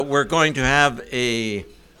we're going to have a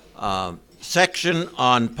section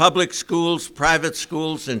on public schools, private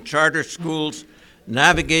schools, and charter schools,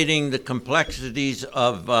 navigating the complexities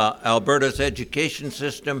of Alberta's education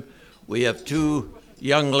system. We have two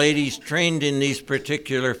young ladies trained in these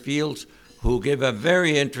particular fields who give a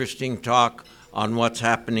very interesting talk on what's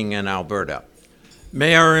happening in Alberta.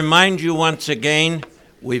 May I remind you once again,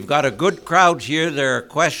 we've got a good crowd here. There are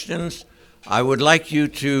questions. I would like you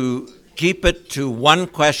to keep it to one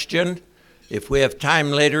question. If we have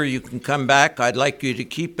time later, you can come back. I'd like you to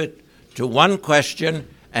keep it to one question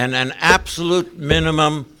and an absolute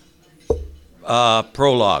minimum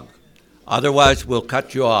prologue. Otherwise, we'll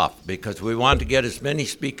cut you off because we want to get as many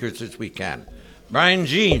speakers as we can. Brian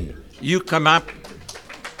Jean, you come up.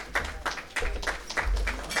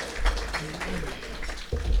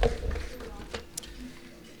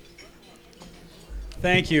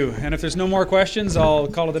 Thank you. And if there's no more questions, I'll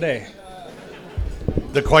call it a day.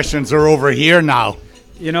 The questions are over here now.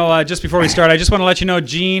 You know, just before we start, I just want to let you know,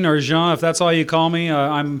 Jean or Jean, if that's all you call me,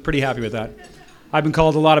 I'm pretty happy with that. I've been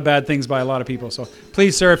called a lot of bad things by a lot of people. So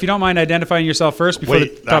please, sir, if you don't mind identifying yourself first before the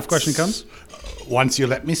tough question comes. Once you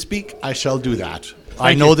let me speak, I shall do that.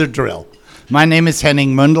 I know the drill. My name is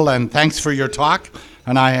Henning Mundel, and thanks for your talk.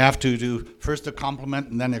 And I have to do first a compliment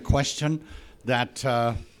and then a question. That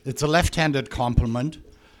it's a left-handed compliment.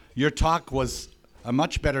 Your talk was a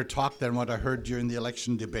much better talk than what I heard during the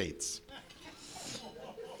election debates.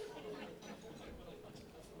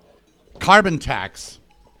 Carbon tax.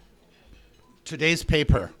 Today's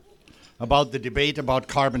paper about the debate about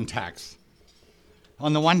carbon tax.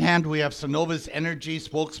 On the one hand, we have Cenovus Energy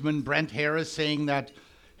spokesman Brent Harris saying that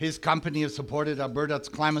his company has supported Alberta's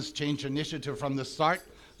climate change initiative from the start,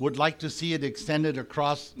 would like to see it extended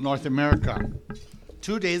across North America.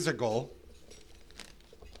 2 days ago,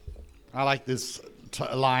 I like this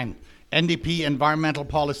line, NDP environmental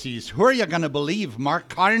policies. Who are you going to believe, Mark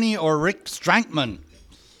Carney or Rick Strankman?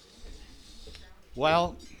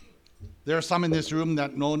 Well, there are some in this room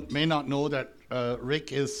that may not know that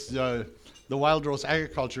Rick is the Wild Rose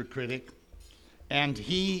agriculture critic, and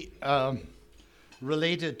he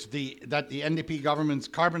related that the NDP government's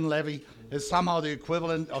carbon levy is somehow the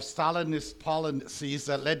equivalent of Stalinist policies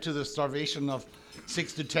that led to the starvation of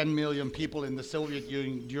 6 to 10 million people in the Soviet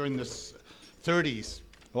Union during the 30s.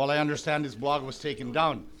 Well, I understand his blog was taken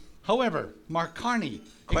down. However, Mark Carney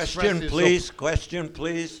Question, please.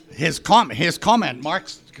 His comment, Mark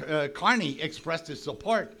Carney expressed his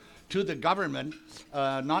support to the government,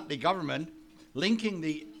 not the government, linking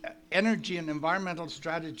the energy and environmental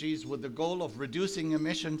strategies with the goal of reducing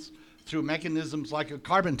emissions through mechanisms like a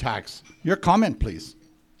carbon tax. Your comment, please.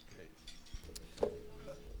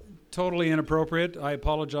 Totally inappropriate. I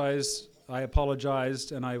apologize. I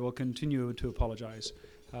apologized, and I will continue to apologize.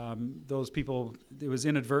 Those people, it was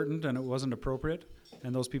inadvertent and it wasn't appropriate,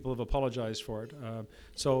 and those people have apologized for it.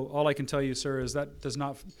 So all I can tell you, sir, is that does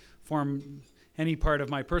not form any part of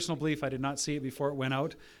my personal belief. I did not see it before it went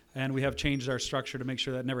out, and we have changed our structure to make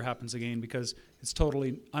sure that never happens again because it's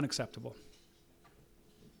totally unacceptable.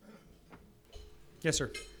 Yes,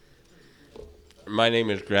 sir. My name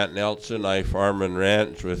is Grant Nelson. I farm and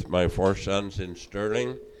ranch with my 4 sons in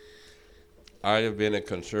Sterling. I have been a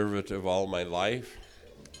conservative all my life.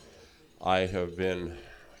 I have been...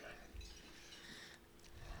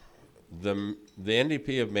 The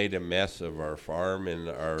NDP have made a mess of our farm and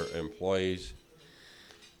our employees,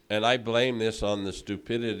 and I blame this on the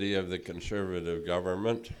stupidity of the Conservative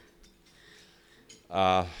government.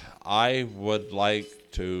 I would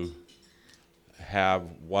like to have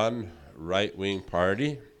one right-wing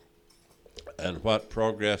party, and what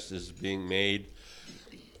progress is being made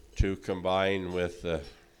to combine with the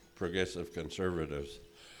Progressive Conservatives.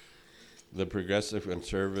 The Progressive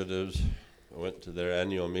Conservatives went to their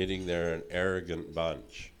annual meeting. They're an arrogant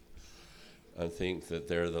bunch and think that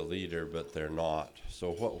they're the leader, but they're not.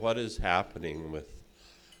 So what is happening with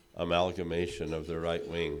amalgamation of the right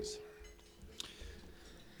wings?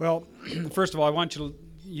 Well, first of all, I want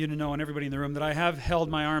you to know, and everybody in the room, that I have held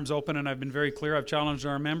my arms open and I've been very clear. I've challenged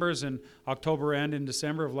our members in October and in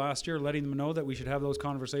December of last year, letting them know that we should have those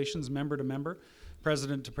conversations member to member,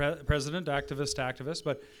 president to president, activist to activist.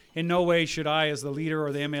 But in no way should I, as the leader,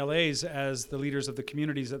 or the MLAs, as the leaders of the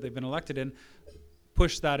communities that they've been elected in,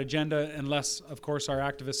 push that agenda unless, of course, our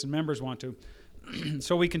activists and members want to.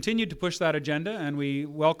 So we continued to push that agenda, and we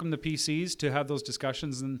welcome the PCs to have those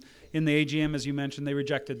discussions. And in the AGM, as you mentioned, they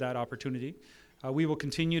rejected that opportunity. We will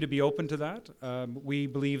continue to be open to that. We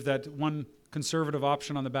believe that one conservative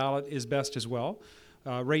option on the ballot is best as well.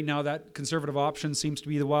 Right now, that conservative option seems to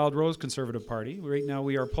be the Wild Rose Conservative Party. Right now,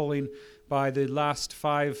 we are polling by the last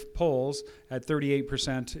 5 polls at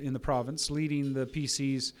 38% in the province, leading the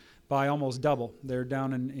PCs by almost double. They're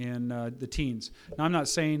down in the teens. Now, I'm not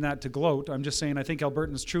saying that to gloat. I'm just saying I think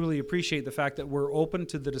Albertans truly appreciate the fact that we're open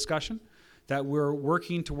to the discussion, that we're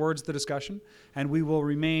working towards the discussion, and we will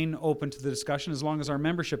remain open to the discussion as long as our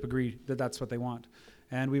membership agree that that's what they want.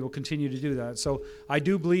 And we will continue to do that. So I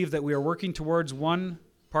do believe that we are working towards one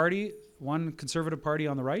party, one conservative party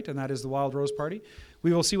on the right, and that is the Wild Rose Party.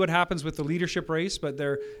 We will see what happens with the leadership race, but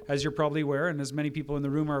there, as you're probably aware, and as many people in the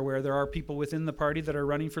room are aware, there are people within the party that are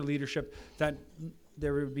running for leadership that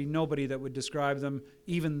there would be nobody that would describe them,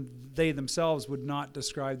 even they themselves would not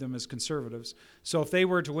describe them as conservatives. So if they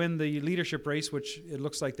were to win the leadership race, which it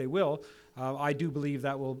looks like they will, I do believe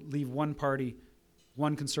that will leave one party,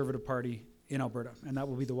 one conservative party in Alberta, and that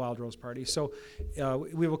will be the Wild Rose Party. So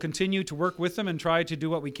we will continue to work with them and try to do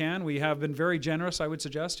what we can. We have been very generous, I would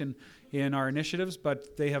suggest, in our initiatives,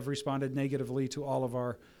 but they have responded negatively to all of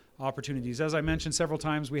our opportunities. As I mentioned several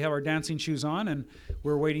times, we have our dancing shoes on, and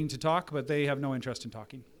we're waiting to talk, but they have no interest in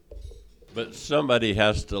talking. But somebody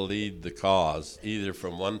has to lead the cause, either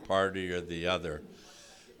from one party or the other.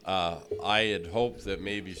 I had hoped that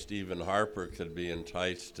maybe Stephen Harper could be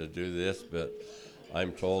enticed to do this, but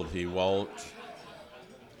I'm told he won't.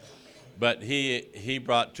 But he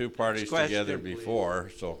brought 2 parties together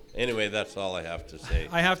before. So anyway, that's all I have to say.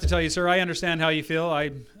 I have to tell you, sir, I understand how you feel.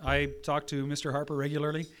 I talk to Mr. Harper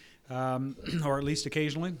regularly, or at least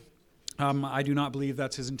occasionally. I do not believe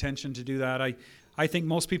that's his intention to do that. I think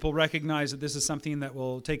most people recognize that this is something that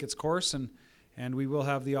will take its course, and we will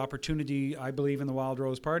have the opportunity, I believe, in the Wild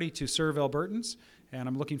Rose Party to serve Albertans, and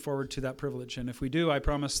I'm looking forward to that privilege. And if we do, I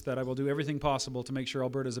promise that I will do everything possible to make sure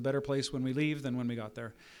Alberta is a better place when we leave than when we got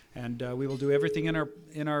there. And we will do everything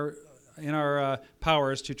in our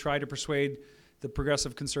powers to try to persuade the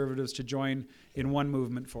Progressive Conservatives to join in one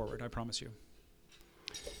movement forward. I promise you.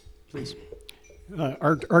 Please.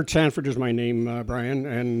 Art Sanford is my name, Brian,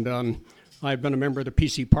 and I've been a member of the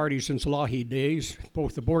PC party since Lougheed days,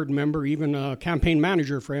 both the board member, even a campaign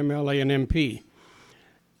manager for MLA and MP.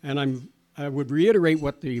 And I would reiterate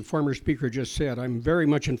what the former speaker just said. I'm very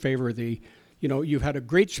much in favor of you've had a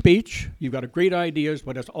great speech, you've got great ideas,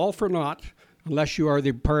 but it's all for naught unless you are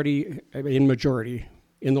the party in majority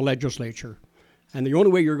in the legislature. And the only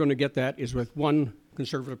way you're going to get that is with one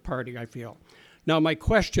conservative party, I feel. Now, my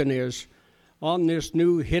question is, on this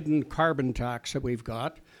new hidden carbon tax that we've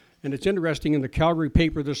got, and it's interesting, in the Calgary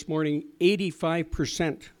paper this morning,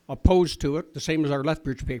 85% opposed to it, the same as our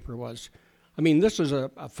Lethbridge paper was. I mean, this is a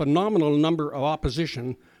phenomenal number of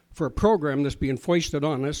opposition for a program that's being foisted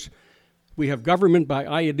on us. We have government by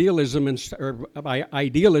idealism instead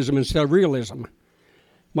of realism.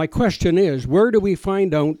 My question is, where do we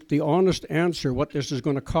find out the honest answer what this is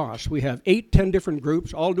going to cost? We have 8-10 different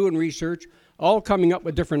groups, all doing research, all coming up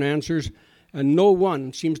with different answers, and no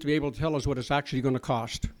one seems to be able to tell us what it's actually going to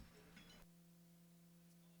cost.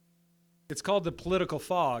 It's called the political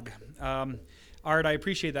fog. Art, I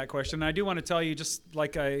appreciate that question. And I do want to tell you, just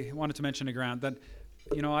like I wanted to mention to Grant, that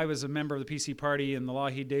I was a member of the PC party in the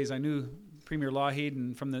Lougheed days. I knew Premier Lougheed,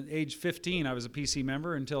 and from the age 15, I was a PC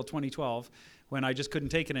member until 2012, when I just couldn't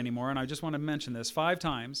take it anymore. And I just want to mention this. 5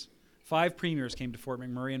 times, 5 premiers came to Fort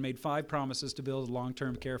McMurray and made 5 promises to build a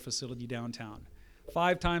long-term care facility downtown.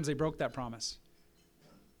 5 times they broke that promise.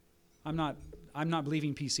 I'm not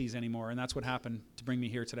believing PCs anymore, and that's what happened to bring me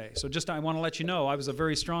here today. So I want to let you know, I was a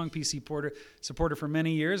very strong PC supporter for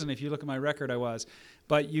many years, and if you look at my record, I was.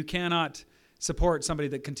 But you cannot support somebody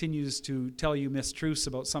that continues to tell you mistruths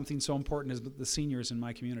about something so important as the seniors in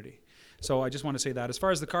my community. So I just want to say that. As far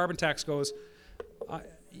as the carbon tax goes,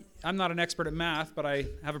 I'm not an expert at math, but I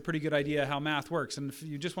have a pretty good idea how math works. And if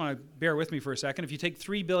you just want to bear with me for a second, if you take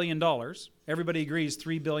 $3 billion, everybody agrees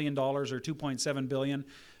 $3 billion or $2.7 billion,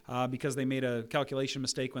 because they made a calculation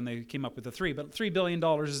mistake when they came up with the 3. But $3 billion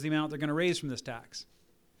is the amount they're going to raise from this tax.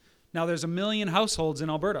 Now, there's 1 million households in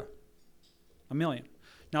Alberta. 1 million.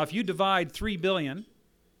 Now, if you divide $3 billion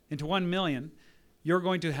into 1 million, you're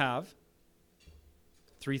going to have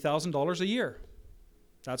 $3,000 a year.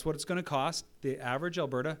 That's what it's going to cost the average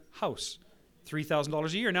Alberta house,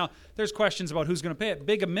 $3,000 a year. Now, there's questions about who's going to pay it.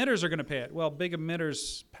 Big emitters are going to pay it. Well, big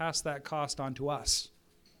emitters pass that cost on to us.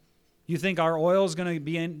 You think our oil is going to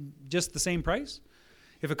be in just the same price?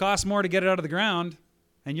 If it costs more to get it out of the ground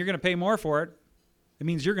and you're going to pay more for it, it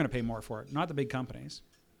means you're going to pay more for it, not the big companies.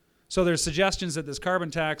 So there's suggestions that this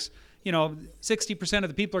carbon tax, 60% of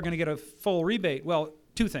the people are going to get a full rebate. Well,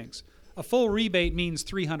 2 things. A full rebate means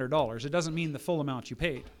 $300. It doesn't mean the full amount you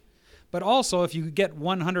paid. But also, if you get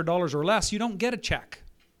 $100 or less, you don't get a check.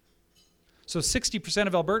 So 60%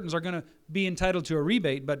 of Albertans are going to be entitled to a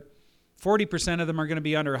rebate, but 40% of them are going to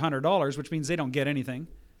be under $100, which means they don't get anything.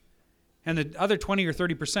 And the other 20 or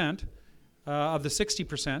 30% of the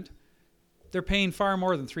 60%, they're paying far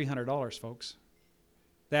more than $300, folks.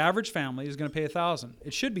 The average family is going to pay $1,000.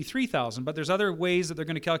 It should be $3,000, but there's other ways that they're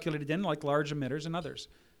going to calculate it in, like large emitters and others.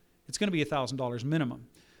 It's going to be $1,000 minimum.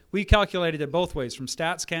 We calculated it both ways, from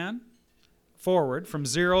StatsCan forward, from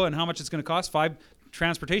zero and how much it's going to cost. 5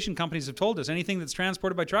 transportation companies have told us anything that's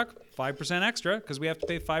transported by truck, 5% extra, because we have to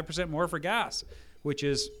pay 5% more for gas, which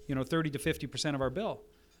is 30 to 50% of our bill.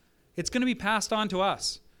 It's going to be passed on to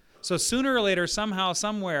us. So sooner or later, somehow,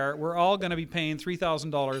 somewhere, we're all going to be paying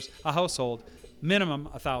 $3,000 a household, minimum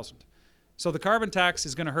 $1,000. So the carbon tax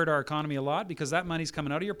is going to hurt our economy a lot because that money's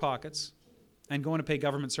coming out of your pockets and going to pay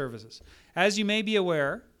government services. As you may be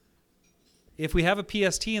aware, if we have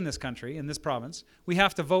a PST in this country, in this province, we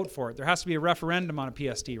have to vote for it. There has to be a referendum on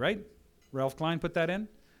a PST, right? Ralph Klein put that in?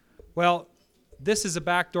 Well, this is a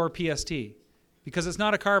backdoor PST because it's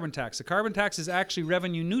not a carbon tax. The carbon tax is actually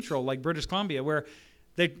revenue neutral, like British Columbia, where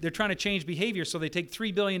they're trying to change behavior, so they take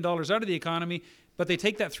 $3 billion out of the economy, but they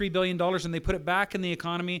take that $3 billion and they put it back in the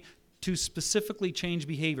economy to specifically change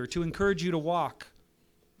behavior, to encourage you to walk,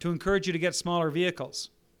 to encourage you to get smaller vehicles.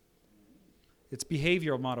 It's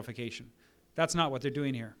behavioral modification. That's not what they're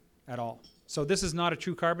doing here at all. So this is not a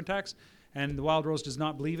true carbon tax, and the Wild Rose does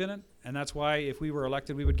not believe in it, and that's why if we were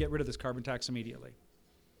elected, we would get rid of this carbon tax immediately.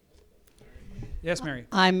 Yes, Mary.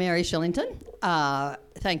 I'm Mary Shillington.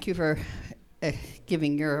 Thank you for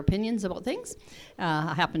giving your opinions about things.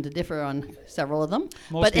 I happen to differ on several of them.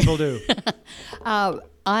 Most people do.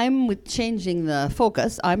 I'm with changing the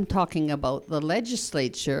focus. I'm talking about the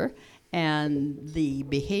legislature and the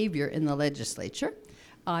behavior in the legislature.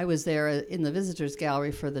 I was there in the visitors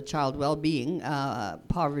gallery for the child well-being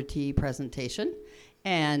poverty presentation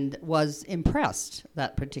and was impressed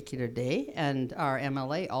that particular day, and our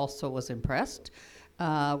MLA also was impressed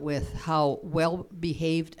with how well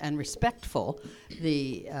behaved and respectful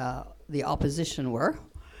the opposition were.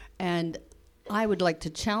 And I would like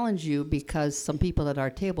to challenge you, because some people at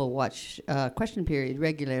our table watch Question Period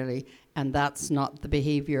regularly, and that's not the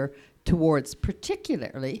behavior towards,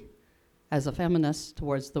 particularly as a feminist,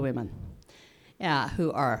 towards the women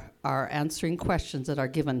who are answering questions that are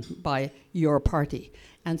given by your party.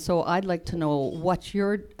 And so I'd like to know what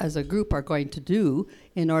you as a group are going to do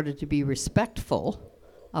in order to be respectful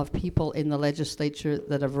of people in the legislature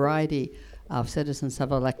that a variety of citizens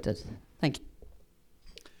have elected. Thank you.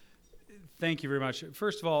 Thank you very much.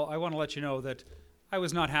 First of all, I want to let you know that I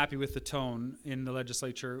was not happy with the tone in the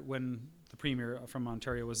legislature when the Premier from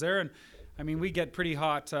Ontario was there. And I mean, we get pretty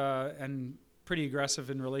hot and pretty aggressive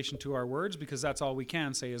in relation to our words, because that's all we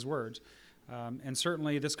can say is words. And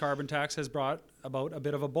certainly this carbon tax has brought about a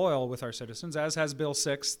bit of a boil with our citizens, as has Bill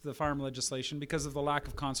 6, the farm legislation, because of the lack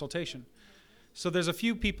of consultation. So there's a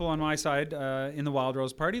few people on my side in the Wild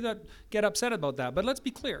Rose Party that get upset about that. But let's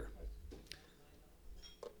be clear.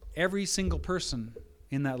 Every single person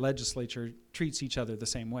in that legislature treats each other the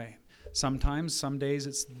same way. Sometimes, some days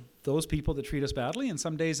it's those people that treat us badly, and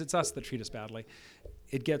some days it's us that treat us badly.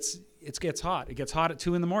 It gets hot. It gets hot at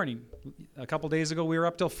 2 a.m. A couple days ago, we were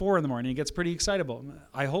up till 4 a.m. It gets pretty excitable.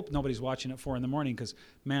 I hope nobody's watching at 4 a.m. because,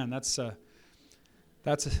 man, that's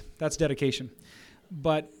dedication.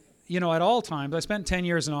 But at all times, I spent 10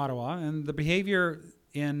 years in Ottawa, and the behavior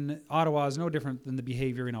in Ottawa is no different than the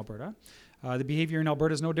behavior in Alberta. The behavior in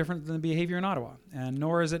Alberta is no different than the behavior in Ottawa, and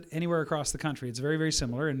nor is it anywhere across the country. It's very, very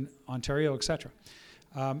similar in Ontario, etc.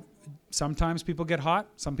 Sometimes people get hot.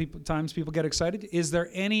 Sometimes people get excited. Is there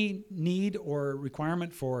any need or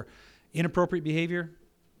requirement for inappropriate behavior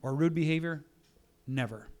or rude behavior?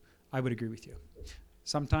 Never. I would agree with you.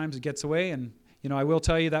 Sometimes it gets away, and I will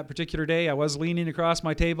tell you that particular day I was leaning across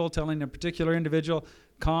my table telling a particular individual,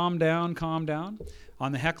 calm down,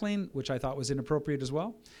 on the heckling, which I thought was inappropriate as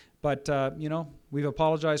well. But, we've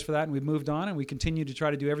apologized for that, and we've moved on, and we continue to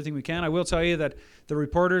try to do everything we can. I will tell you that the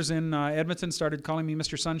reporters in Edmonton started calling me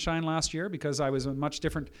Mr. Sunshine last year because I was a much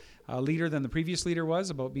different leader than the previous leader was,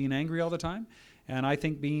 about being angry all the time. And I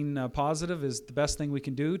think being positive is the best thing we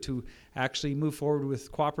can do to actually move forward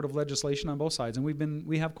with cooperative legislation on both sides. And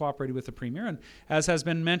we have cooperated with the Premier. And as has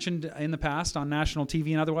been mentioned in the past on national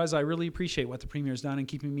TV and otherwise, I really appreciate what the Premier has done in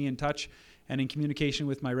keeping me in touch and in communication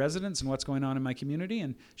with my residents and what's going on in my community,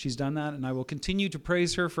 and she's done that, and I will continue to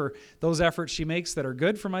praise her for those efforts she makes that are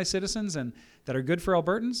good for my citizens and that are good for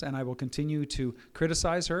Albertans, and I will continue to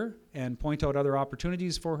criticize her and point out other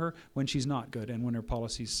opportunities for her when she's not good and when her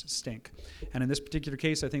policies stink. And in this particular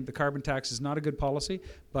case, I think the carbon tax is not a good policy,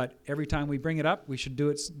 but every time we bring it up, we should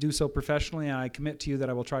do so professionally, and I commit to you that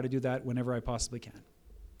I will try to do that whenever I possibly can.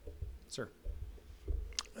 Sir.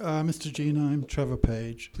 Mr. Jean, I'm Trevor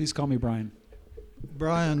Page. Please call me Brian.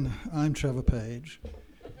 Brian, I'm Trevor Page.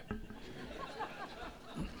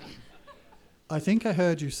 I think I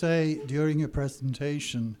heard you say during your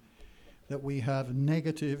presentation that we have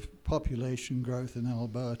negative population growth in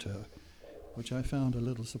Alberta, which I found a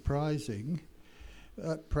little surprising.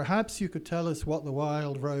 Perhaps you could tell us what the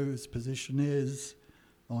Wild Rose position is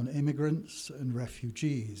on immigrants and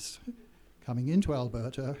refugees coming into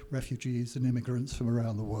Alberta, refugees and immigrants from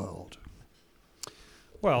around the world.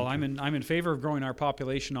 Well, I'm in favor of growing our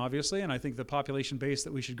population, obviously, and I think the population base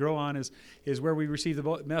that we should grow on is where we receive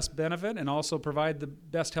the best benefit and also provide the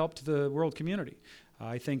best help to the world community.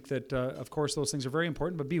 I think that, of course, those things are very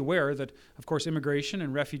important, but be aware that, of course, immigration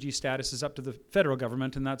and refugee status is up to the federal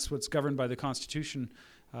government, and that's what's governed by the Constitution,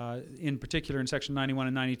 in particular in Section 91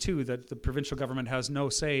 and 92, that the provincial government has no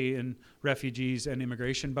say in refugees and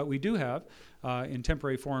immigration, but we do have, in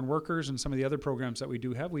temporary foreign workers and some of the other programs that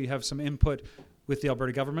we have some input with the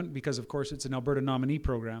Alberta government because, of course, it's an Alberta nominee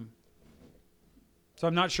program. So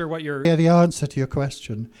I'm not sure what you're... Yeah, the answer to your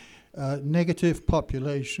question. Negative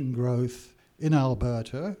population growth in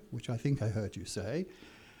Alberta, which I think I heard you say,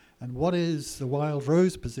 and what is the Wild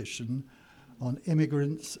Rose position on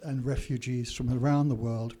immigrants and refugees from around the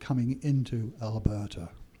world coming into Alberta?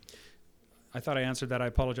 I thought I answered that. I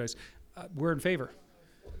apologize. We're in favor.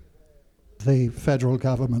 The federal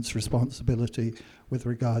government's responsibility with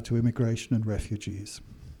regard to immigration and refugees.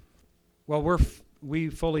 Well, we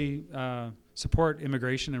fully support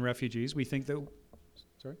immigration and refugees. We think that...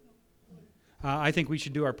 Sorry? I think we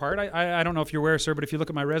should do our part. I don't know if you're aware, sir, but if you look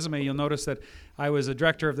at my resume, you'll notice that I was a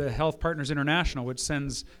director of the Health Partners International, which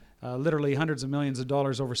sends literally hundreds of millions of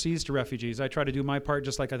dollars overseas to refugees. I try to do my part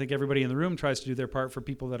just like I think everybody in the room tries to do their part for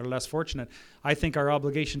people that are less fortunate. I think our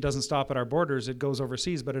obligation doesn't stop at our borders, it goes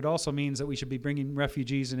overseas, but it also means that we should be bringing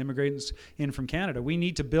refugees and immigrants in from Canada. We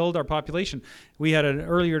need to build our population. We had an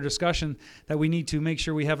earlier discussion that we need to make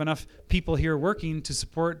sure we have enough people here working to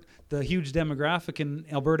support the huge demographic in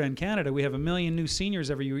Alberta and Canada. We have 1 million new seniors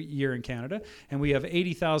every year in Canada, and we have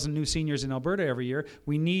 80,000 new seniors in Alberta every year.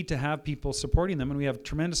 We need to have people supporting them, and we have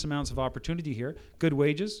tremendous amounts of opportunity here. Good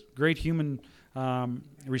wages, great human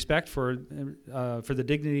respect for the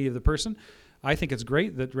dignity of the person. I think it's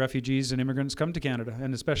great that refugees and immigrants come to Canada,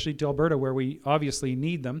 and especially to Alberta, where we obviously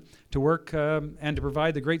need them to work and to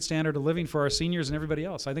provide the great standard of living for our seniors and everybody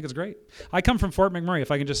else. I think it's great. I come from Fort McMurray,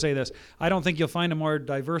 if I can just say this. I don't think you'll find a more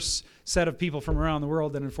diverse set of people from around the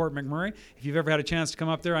world than in Fort McMurray. If you've ever had a chance to come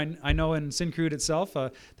up there, I know in Syncrude itself,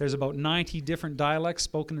 there's about 90 different dialects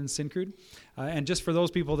spoken in Syncrude. And just for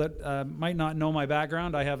those people that might not know my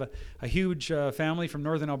background, I have a huge family from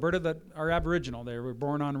northern Alberta that are Aboriginal. They were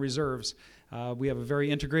born on reserves. We have a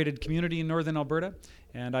very integrated community in northern Alberta,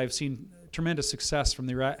 and I've seen tremendous success from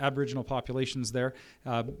the Aboriginal populations there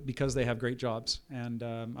because they have great jobs. And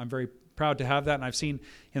I'm very proud to have that. And I've seen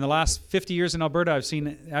in the last 50 years in Alberta, I've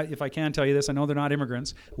seen, if I can tell you this, I know they're not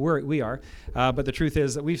immigrants. We are. But the truth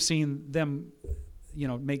is that we've seen them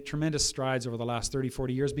make tremendous strides over the last 30,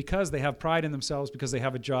 40 years because they have pride in themselves, because they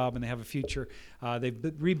have a job and they have a future.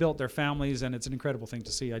 They've rebuilt their families, and it's an incredible thing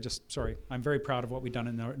to see. I'm very proud of what we've done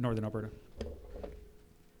in northern Alberta.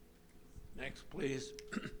 Next, please.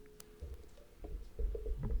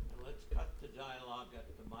 Let's cut the dialogue at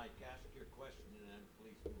the mic. Ask your question and then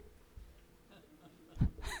please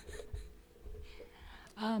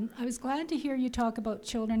move. I was glad to hear you talk about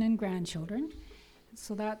children and grandchildren.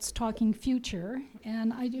 So that's talking future.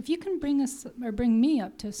 And if you can bring me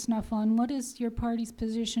up to snuff on what is your party's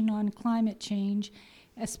position on climate change,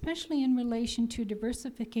 especially in relation to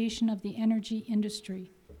diversification of the energy industry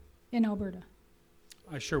in Alberta.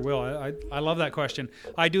 I sure will. I love that question.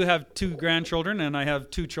 I do have 2 grandchildren, and I have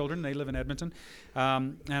 2 children. They live in Edmonton.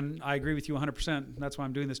 And I agree with you 100%. That's why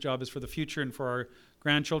I'm doing this job, is for the future and for our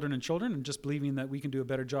grandchildren and children, and just believing that we can do a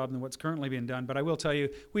better job than what's currently being done. But I will tell you,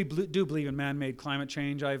 we do believe in man-made climate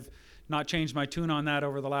change. I've not changed my tune on that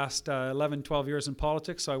over the last 11, 12 years in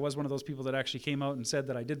politics, so I was one of those people that actually came out and said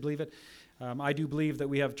that I did believe it. I do believe that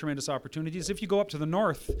we have tremendous opportunities. If you go up to the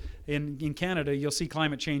north in Canada, you'll see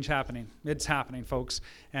climate change happening. It's happening, folks,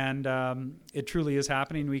 and it truly is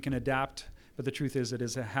happening. We can adapt, but the truth is it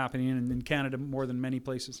is happening in Canada more than many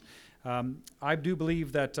places. I do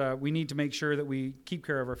believe that we need to make sure that we keep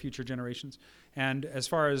care of our future generations. And as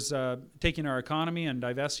far as taking our economy and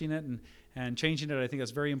divesting it and changing it, I think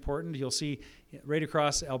that's very important. You'll see right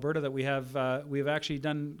across Alberta that we have actually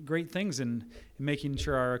done great things in making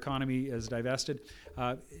sure our economy is divested.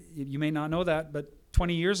 You may not know that, but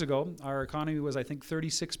 20 years ago, our economy was, I think,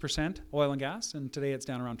 36% oil and gas, and today it's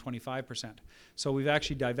down around 25%. So we've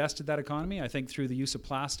actually divested that economy. I think through the use of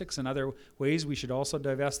plastics and other ways, we should also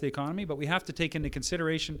divest the economy, but we have to take into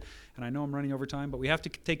consideration, and I know I'm running over time, but we have to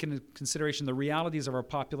take into consideration the realities of our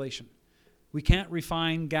population. We can't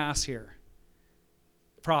refine gas here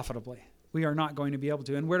profitably. We are not going to be able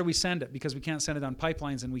to. And where do we send it? Because we can't send it on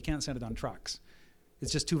pipelines and we can't send it on trucks.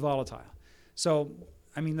 It's just too volatile. So,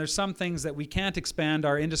 I mean, there's some things that we can't expand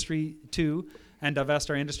our industry to and divest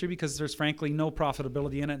our industry because there's frankly no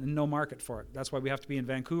profitability in it and no market for it. That's why we have to be in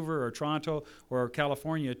Vancouver or Toronto or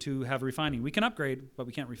California to have refining. We can upgrade, but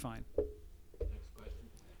we can't refine.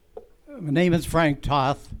 My name is Frank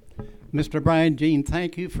Toth. Mr. Brian Jean,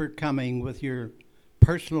 thank you for coming with your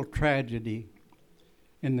personal tragedy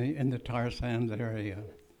in the tar sands area.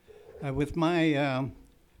 With my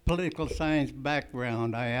political science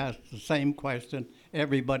background, I asked the same question.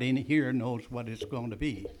 Everybody in here knows what it's going to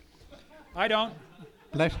be. I don't.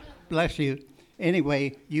 Bless you.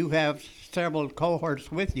 Anyway, you have several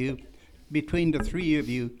cohorts with you. Between the three of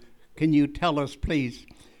you, can you tell us, please,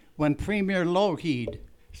 when Premier Lougheed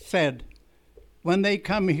said, when they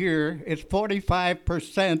come here, it's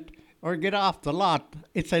 45% or get off the lot,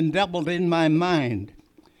 it's doubled in my mind.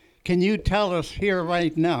 Can you tell us here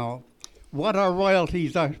right now what our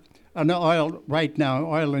royalties are on oil right now,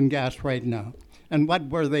 oil and gas right now? And what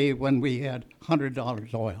were they when we had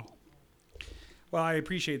 $100 oil? Well, I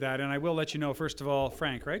appreciate that, and I will let you know, first of all,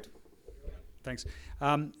 Frank, right? Thanks.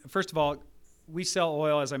 First of all, we sell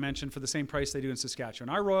oil, as I mentioned, for the same price they do in Saskatchewan.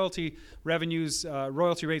 Our royalty revenues,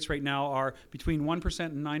 royalty rates right now are between 1%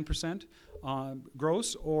 and 9%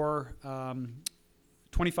 gross, or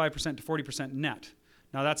 25% to 40% net.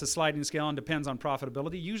 Now, that's a sliding scale and depends on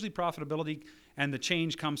profitability. Usually profitability and the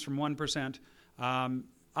change comes from 1%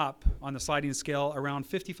 up on the sliding scale around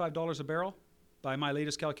 $55 a barrel by my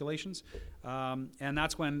latest calculations. And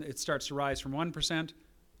that's when it starts to rise from 1%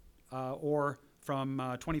 or from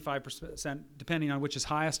 25%, depending on which is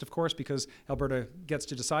highest, of course, because Alberta gets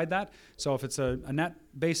to decide that. So if it's a net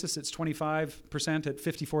basis, it's 25% at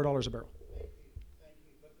 $54 a barrel.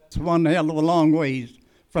 It's one hell of a long ways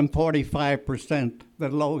from 45%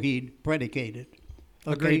 that Lougheed predicated.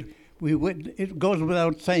 Okay? Agreed. It goes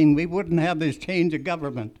without saying, we wouldn't have this change of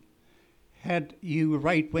government had you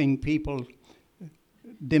right-wing people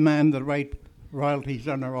demand the right royalties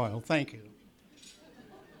on our oil. Thank you.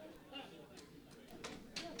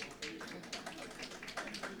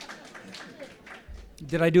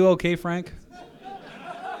 Did I do okay, Frank?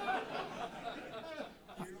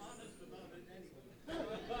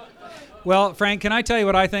 Well, Frank, can I tell you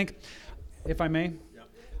what I think, if I may?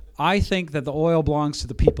 I think that the oil belongs to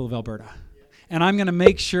the people of Alberta. And I'm going to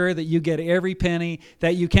make sure that you get every penny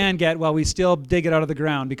that you can get while we still dig it out of the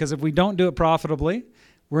ground. Because if we don't do it profitably,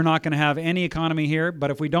 we're not going to have any economy here.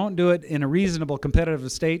 But if we don't do it in a reasonable,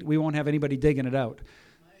 competitive state, we won't have anybody digging it out.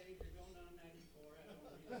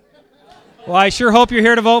 Well, I sure hope you're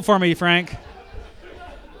here to vote for me, Frank.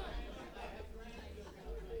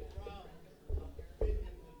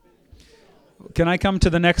 Can I come to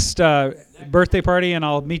the next birthday party and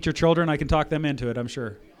I'll meet your children? I can talk them into it, I'm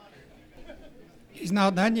sure. He's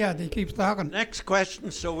not done yet. He keeps talking. Next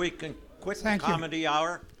question so we can quit the Thank you. comedy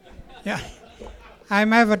hour. Yeah.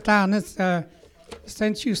 I'm Everton.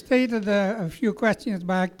 Since you stated a few questions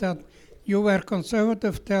back that you were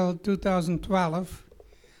conservative till 2012,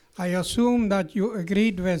 I assume that you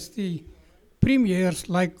agreed with the premiers,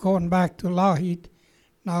 like going back to Lougheed.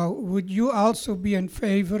 Now, would you also be in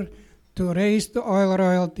favor to raise the oil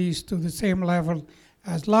royalties to the same level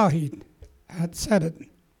as Lougheed had said it?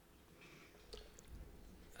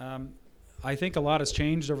 I think a lot has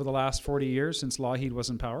changed over the last 40 years since Lougheed was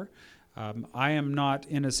in power. I am not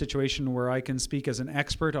in a situation where I can speak as an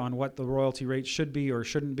expert on what the royalty rate should be or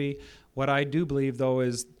shouldn't be. What I do believe, though,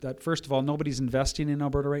 is that, first of all, nobody's investing in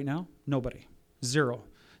Alberta right now. Nobody. Zero.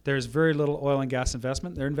 There's very little oil and gas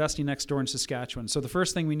investment. They're investing next door in Saskatchewan. So the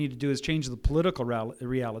first thing we need to do is change the political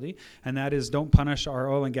reality, and that is don't punish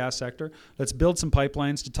our oil and gas sector. Let's build some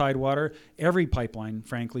pipelines to Tidewater. Every pipeline,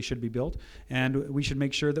 frankly, should be built, and we should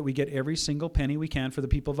make sure that we get every single penny we can for the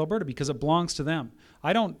people of Alberta because it belongs to them.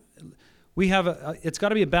 It's got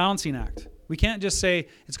to be a balancing act. We can't just say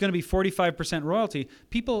it's going to be 45% royalty.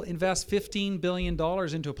 People invest $15 billion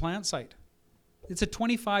into a plant site. It's a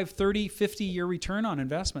 25, 30, 50-year return on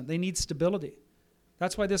investment. They need stability.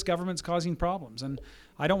 That's why this government's causing problems. And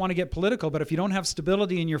I don't want to get political, but if you don't have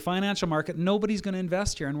stability in your financial market, nobody's going to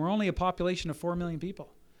invest here. And we're only a population of 4 million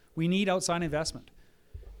people. We need outside investment.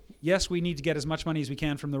 Yes, we need to get as much money as we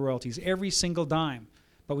can from the royalties, every single dime.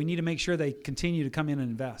 But we need to make sure they continue to come in and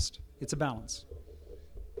invest. It's a balance.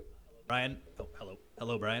 Brian,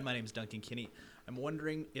 hello, Brian. My name is Duncan Kinney. I'm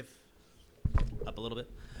wondering if, up a little bit,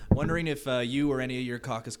 wondering if you or any of your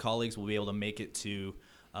caucus colleagues will be able to make it to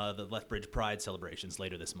the Lethbridge Pride celebrations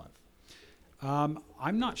later this month.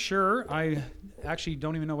 I'm not sure. I actually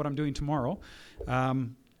don't even know what I'm doing tomorrow.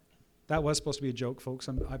 That was supposed to be a joke, folks.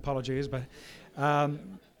 I apologize, but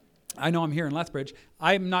I know I'm here in Lethbridge.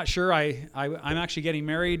 I'm not sure. I'm actually getting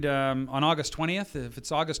married on August 20th. If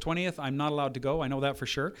it's August 20th, I'm not allowed to go. I know that for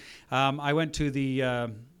sure. I went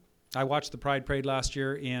to I watched the Pride Parade last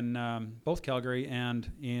year in both Calgary and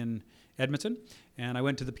in Edmonton. And I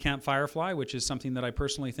went to the Camp Firefly, which is something that I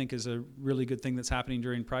personally think is a really good thing that's happening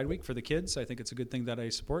during Pride Week for the kids. I think it's a good thing that I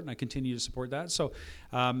support, and I continue to support that. So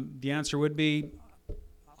the answer would be,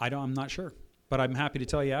 I'm not sure. But I'm happy to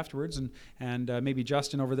tell you afterwards, and maybe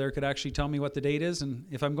Justin over there could actually tell me what the date is and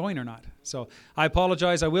if I'm going or not. So I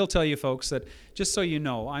apologize. I will tell you folks that, just so you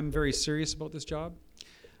know, I'm very serious about this job.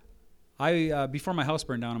 Before my house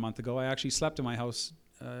burned down a month ago, I actually slept in my house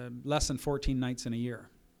less than 14 nights in a year.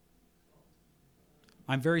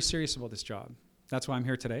 I'm very serious about this job. That's why I'm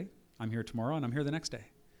here today. I'm here tomorrow, and I'm here the next day.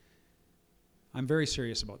 I'm very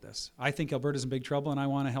serious about this. I think Alberta's in big trouble, and I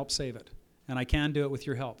want to help save it. And I can do it with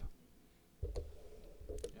your help.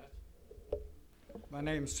 My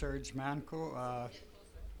name's Serge Manco.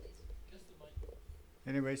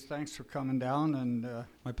 Anyways, thanks for coming down. And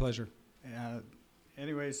my pleasure.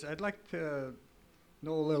 Anyways, I'd like to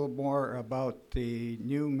know a little more about the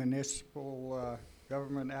new Municipal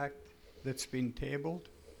Government Act that's been tabled.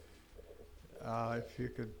 If you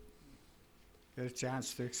could get a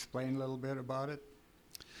chance to explain a little bit about it.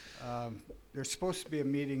 There's supposed to be a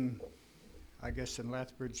meeting, I guess, in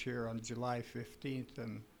Lethbridge here on July 15th,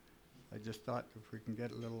 and I just thought if we can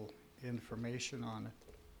get a little information on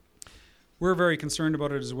it. We're very concerned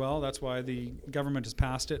about it as well. That's why the government has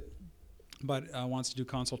passed it, but wants to do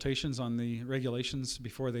consultations on the regulations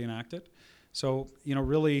before they enact it. So,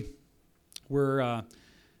 really,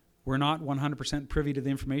 we're not 100% privy to the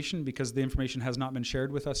information because the information has not been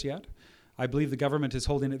shared with us yet. I believe the government is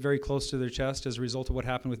holding it very close to their chest as a result of what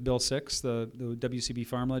happened with Bill 6, the WCB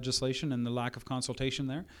farm legislation, and the lack of consultation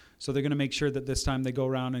there. So they're going to make sure that this time they go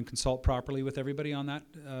around and consult properly with everybody on that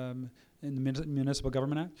in the Municipal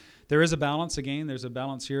Government Act. There is a balance, again, there's a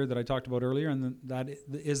balance here that I talked about earlier, and that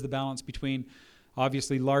is the balance between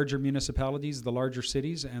obviously larger municipalities, the larger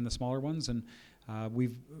cities, and the smaller ones. And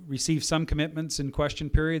we've received some commitments in question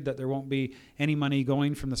period that there won't be any money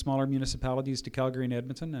going from the smaller municipalities to Calgary and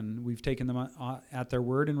Edmonton, and we've taken them at their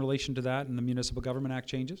word in relation to that and the Municipal Government Act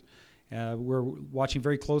changes. We're watching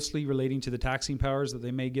very closely relating to the taxing powers that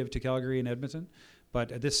they may give to Calgary and Edmonton.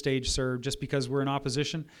 But at this stage, sir, just because we're in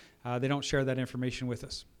opposition, they don't share that information with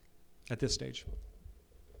us at this stage.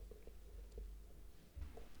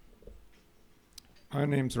 My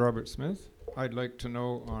name's Robert Smith. I'd like to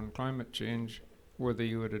know on climate change whether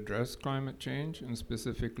you would address climate change and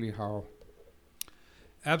specifically how.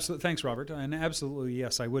 Absolutely. Thanks, Robert. And absolutely,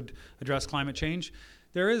 yes, I would address climate change.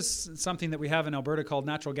 There is something that we have in Alberta called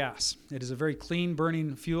natural gas. It is a very clean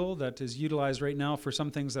burning fuel that is utilized right now for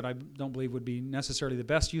some things that I don't believe would be necessarily the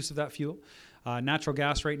best use of that fuel. Natural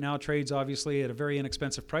gas right now trades obviously at a very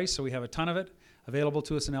inexpensive price, so we have a ton of it available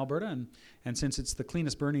to us in Alberta. And since it's the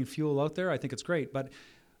cleanest burning fuel out there, I think it's great. But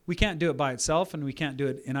we can't do it by itself, and we can't do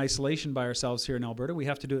it in isolation by ourselves here in Alberta. We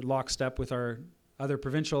have to do it lockstep with our other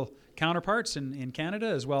provincial counterparts in Canada,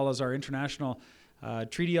 as well as our international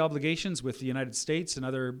treaty obligations with the United States and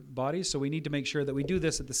other bodies. So we need to make sure that we do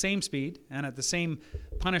this at the same speed and at the same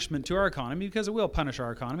punishment to our economy, because it will punish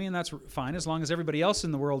our economy, and that's fine as long as everybody else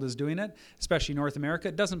in the world is doing it, especially North America.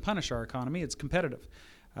 It doesn't punish our economy. It's competitive.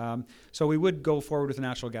 So we would go forward with a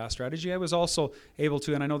natural gas strategy. I was also able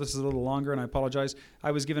to, and I know this is a little longer and I apologize,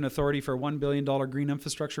 I was given authority for a $1 billion green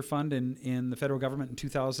infrastructure fund in the federal government in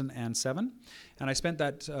 2007. And I spent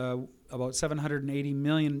that about $780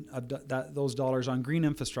 million of those dollars on green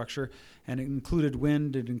infrastructure, and it included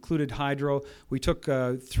wind, it included hydro. We took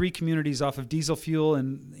 3 communities off of diesel fuel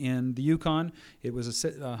in the Yukon. It was a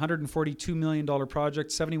 $142 million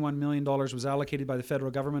project. $71 million was allocated by the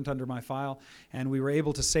federal government under my file, and we were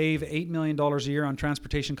able to save $8 million a year on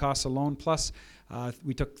transportation costs alone, plus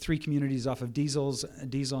we took 3 communities off of diesel,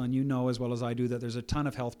 and you know as well as I do that there's a ton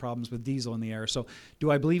of health problems with diesel in the air. So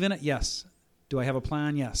do I believe in it? Yes. Do I have a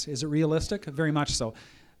plan? Yes. Is it realistic? Very much so.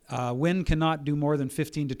 Wind cannot do more than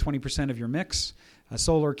 15 to 20% of your mix.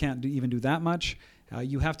 Solar can't even do that much.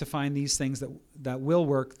 You have to find these things that will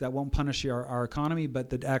work, that won't punish our economy, but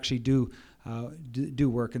that actually do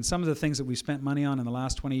work. And some of the things that we've spent money on in the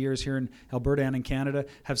last 20 years here in Alberta and in Canada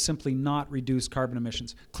have simply not reduced carbon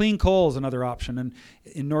emissions. Clean coal is another option. And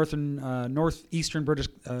in northeastern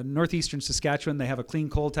Saskatchewan, they have a clean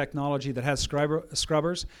coal technology that has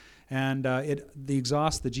scrubbers. And the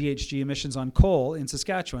exhaust, the GHG emissions on coal in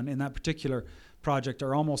Saskatchewan in that particular project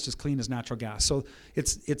are almost as clean as natural gas. So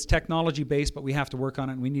it's technology based, but we have to work on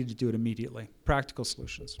it, and we need to do it immediately. Practical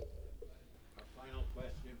solutions. Final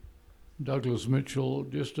question. Douglas Mitchell,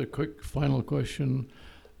 just a quick final question.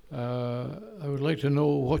 I would like to know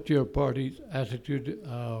what your party's attitude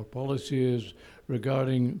or policy is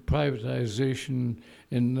regarding privatization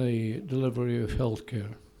in the delivery of health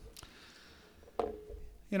care.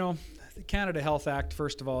 You know, the Canada Health Act,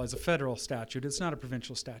 first of all, is a federal statute. It's not a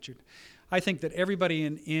provincial statute. I think that everybody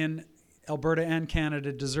in Alberta and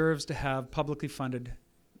Canada deserves to have publicly funded,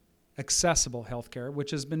 accessible health care,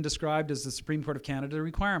 which has been described as the Supreme Court of Canada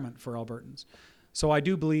requirement for Albertans. So I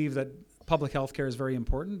do believe that public health care is very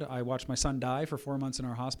important. I watched my son die for 4 months in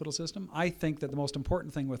our hospital system. I think that the most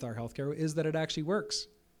important thing with our health care is that it actually works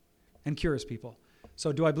and cures people.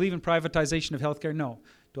 So do I believe in privatization of healthcare? No.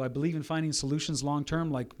 Do I believe in finding solutions long-term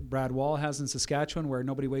like Brad Wall has in Saskatchewan, where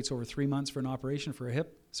nobody waits over 3 months for an operation for a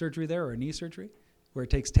hip surgery there or a knee surgery, where it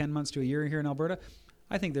takes 10 months to a year here in Alberta?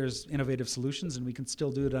 I think there's innovative solutions, and we can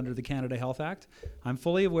still do it under the Canada Health Act. I'm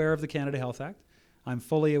fully aware of the Canada Health Act. I'm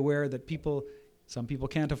fully aware that some people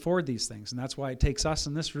can't afford these things, and that's why it takes us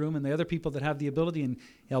in this room and the other people that have the ability in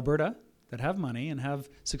Alberta, that have money and have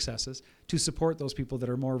successes, to support those people that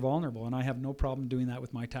are more vulnerable. And I have no problem doing that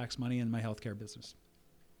with my tax money and my healthcare business.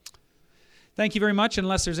 Thank you very much,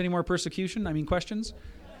 unless there's any more questions.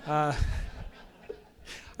 I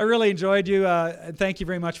really enjoyed you. Thank you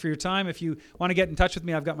very much for your time. If you want to get in touch with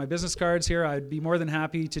me, I've got my business cards here. I'd be more than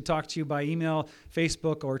happy to talk to you by email,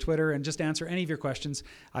 Facebook, or Twitter, and just answer any of your questions.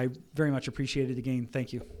 I very much appreciate it again.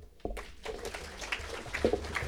 Thank you.